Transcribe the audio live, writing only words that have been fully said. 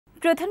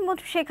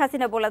প্রধানমন্ত্রী শেখ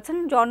হাসিনা বলেছেন,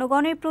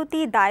 জনগণের প্রতি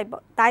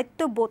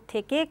দায়িত্ববোধ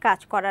থেকে কাজ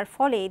করার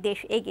ফলে দেশ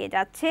এগিয়ে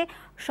যাচ্ছে,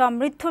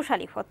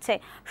 সমৃদ্ধশালী হচ্ছে।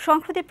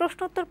 সংসদে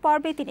প্রশ্নোত্তর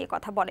পর্বে তিনি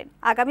কথা বলেন।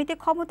 আগামীতে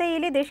ক্ষমতায়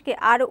এলে দেশকে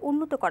আরও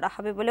উন্নত করা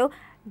হবে বলেও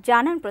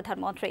জানান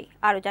প্রধানমন্ত্রী।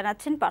 আরও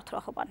জানাচ্ছেন পার্থ।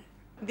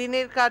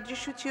 দিনের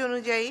কার্যসূচি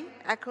অনুযায়ী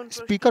এখন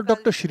স্পিকার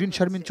ডক্টর শিরিন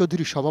শারমিন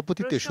চৌধুরীর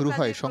সভাপতিত্বে শুরু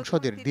হয়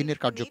সংসদের দিনের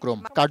কার্যক্রম।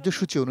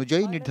 কার্যসূচি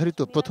অনুযায়ী নির্ধারিত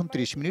প্রথম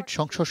 ৩০ মিনিট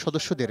সংসদ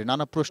সদস্যদের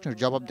নানা প্রশ্নের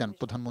জবাব দেন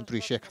প্রধানমন্ত্রী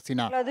শেখ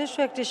হাসিনা।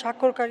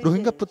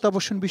 রোহিঙ্গা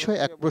প্রত্যাবাসন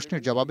বিষয়ে এক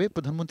প্রশ্নের জবাবে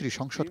প্রধানমন্ত্রী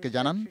সংসদকে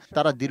জানান,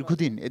 তারা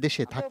দীর্ঘদিন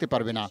এদেশে থাকতে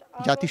পারবে না।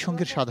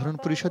 জাতিসংঘের সাধারণ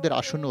পরিষদের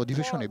আসন্ন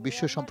অধিবেশনে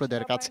বিশ্ব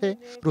সম্প্রদায়ের কাছে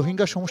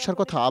রোহিঙ্গা সমস্যার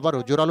কথা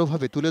আবারও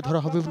জোরালোভাবে তুলে ধরা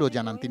হবে বলেও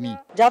জানান তিনি।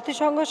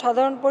 জাতিসংঘ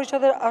সাধারণ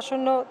পরিষদের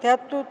আসন্ন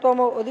 ৭৩তম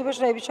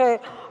অধিবেশনে এই বিষয়ে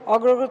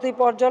অগ্রগতি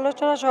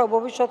পর্যালোচনা সহ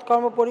ভবিষ্যৎ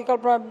কর্ম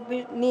পরিকল্পনা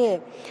নিয়ে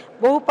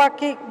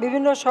বহুপাক্ষিক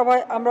বিভিন্ন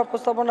সভায় আমরা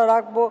প্রস্তাবনা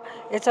রাখব।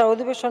 এছাড়া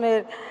অধিবেশনের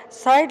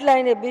সাইড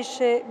লাইনে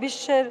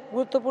বিশ্বের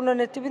গুরুত্বপূর্ণ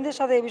নেতৃবৃন্দের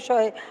সাথে এই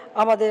বিষয়ে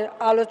আমাদের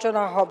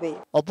আলোচনা হবে।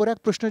 অপর এক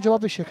প্রশ্নের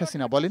জবাবে শেখ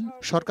হাসিনা বলেন,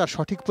 সরকার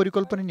সঠিক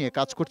পরিকল্পনা নিয়ে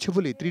কাজ করছে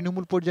বলে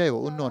তৃণমূল পর্যায়েও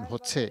উন্নয়ন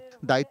হচ্ছে।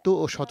 দায়িত্ব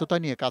ও সততা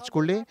নিয়ে কাজ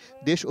করলে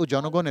দেশ ও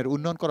জনগণের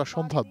উন্নয়ন করা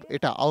সম্ভব,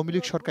 এটা আওয়ামী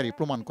লীগ সরকারই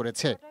প্রমাণ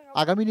করেছে।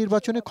 আগামী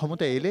নির্বাচনে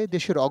ক্ষমতায় এলে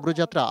দেশের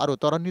অগ্রযাত্রা আরও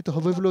ত্বরান্বিত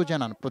হবে বলেও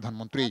জানান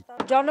প্রধানমন্ত্রী।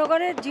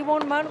 জনগণের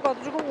জীবনমান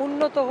কতটুকু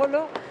উন্নত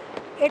হলো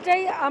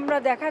এটাই আমরা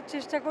দেখার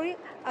চেষ্টা করি,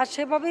 আর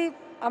সেভাবেই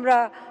আমরা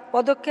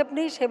পদক্ষেপ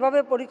নিই, সেভাবে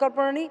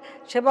পরিকল্পনা নিই,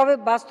 সেভাবে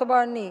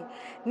বাস্তবায়ন নিই।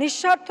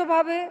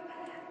 নিঃস্বার্থভাবে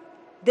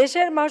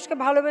দেশের মানুষকে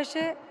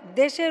ভালোবেসে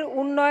দেশের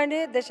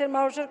উন্নয়নে, দেশের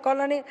মানুষের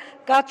কল্যাণে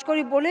কাজ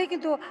করি বলেই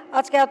কিন্তু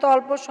আজকে এত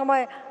অল্প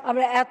সময়ে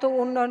আমরা এত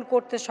উন্নয়ন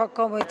করতে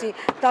সক্ষম হয়েছি।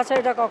 তাছাড়া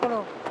এটা কখনো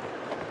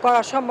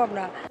করা সম্ভব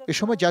না। এ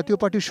সময় জাতীয়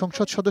পার্টির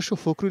সংসদ সদস্য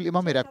ফখরুল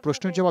ইমামের এক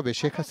প্রশ্নের জবাবে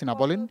শেখ হাসিনা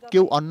বলেন,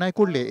 কেউ অন্যায়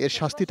করলে এর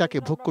শাস্তি তাকে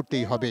ভোগ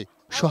করতেই হবে।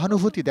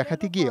 সহানুভূতি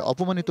দেখাতে গিয়ে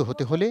অপমানিত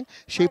হতে হলে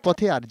সেই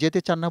পথে আর যেতে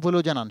চান না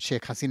বলেও জানান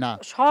শেখ হাসিনা।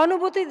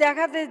 সহানুভূতি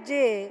দেখাতে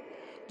যে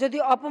যদি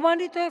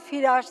অপমানিত হয়ে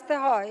ফিরে আসতে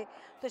হয়।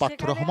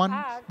 পার্থ রহমান,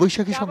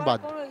 বৈশাখী সংবাদ,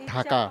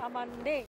 ঢাকা।